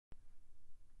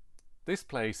This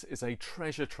place is a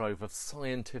treasure trove of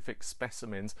scientific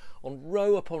specimens on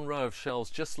row upon row of shelves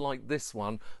just like this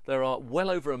one. There are well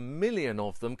over 1 million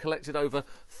of them collected over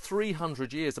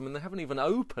 300 years. I mean, they haven't even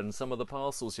opened some of the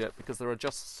parcels yet because there are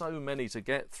just so many to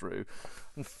get through.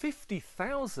 And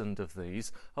 50,000 of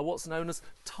these are what's known as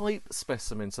type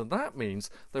specimens, and that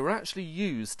means they were actually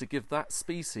used to give that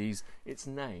species its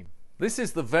name. This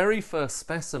is the very first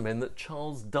specimen that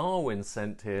Charles Darwin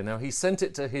sent here. Now, he sent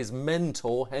it to his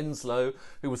mentor, Henslow,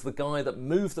 who was the guy that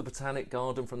moved the Botanic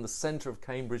Garden from the centre of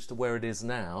Cambridge to where it is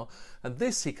now. And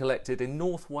this he collected in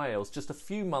North Wales just a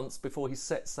few months before he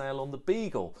set sail on the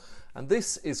Beagle. And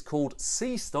this is called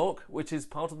sea stock, which is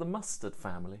part of the mustard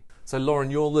family. So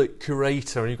Lauren, you're the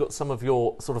curator and you've got some of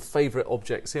your sort of favourite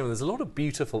objects here. And there's a lot of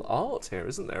beautiful art here,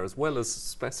 isn't there, as well as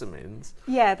specimens?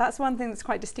 Yeah, that's one thing that's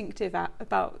quite distinctive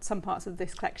about some parts of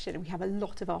this collection. We have a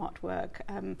lot of artwork,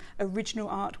 original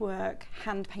artwork,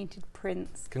 hand-painted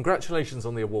prints. Congratulations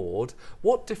on the award.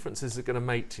 What difference is it going to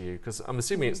make to you? Because I'm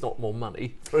assuming it's not more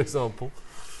money, for example.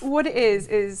 What it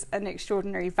is an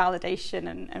extraordinary validation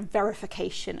and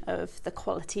verification of the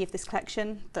quality of this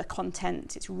collection, the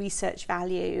content, its research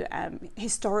value,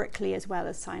 historically as well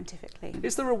as scientifically.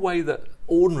 Is there a way that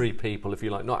ordinary people, if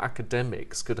you like, not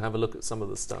academics, could have a look at some of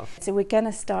the stuff? So we're going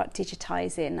to start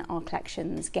digitising our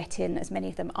collections, getting as many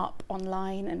of them up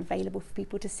online and available for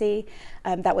people to see.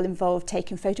 That will involve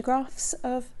taking photographs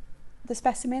of the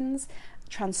specimens,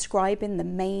 transcribing the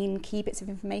main key bits of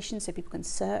information so people can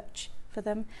search for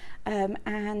them,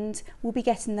 and we'll be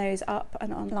getting those up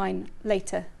and online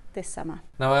later this summer.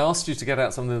 Now, I asked you to get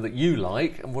out something that you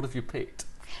like, and what have you picked?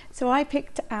 So I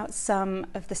picked out some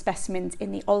of the specimens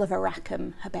in the Oliver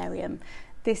Rackham Herbarium.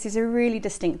 This is a really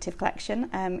distinctive collection.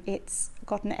 It's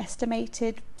got an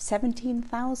estimated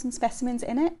 17,000 specimens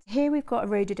in it. Here we've got a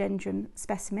rhododendron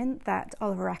specimen that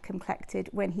Oliver Rackham collected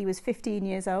when he was 15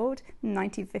 years old in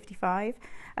 1955.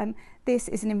 This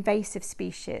is an invasive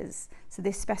species, so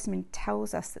this specimen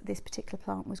tells us that this particular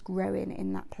plant was growing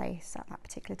in that place at that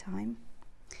particular time.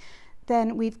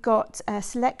 Then we've got a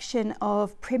selection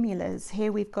of primulas.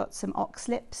 Here we've got some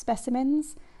oxlip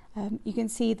specimens. You can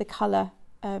see the colour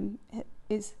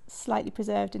is slightly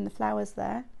preserved in the flowers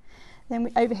there.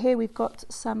 Then over here we've got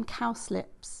some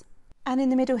cowslips. And in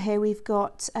the middle here we've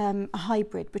got a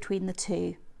hybrid between the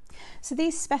two. So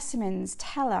these specimens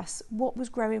tell us what was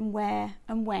growing where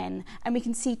and when, and we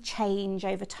can see change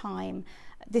over time.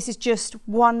 This is just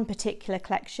one particular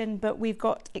collection, but we've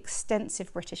got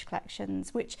extensive British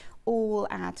collections which all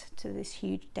add to this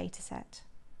huge data set.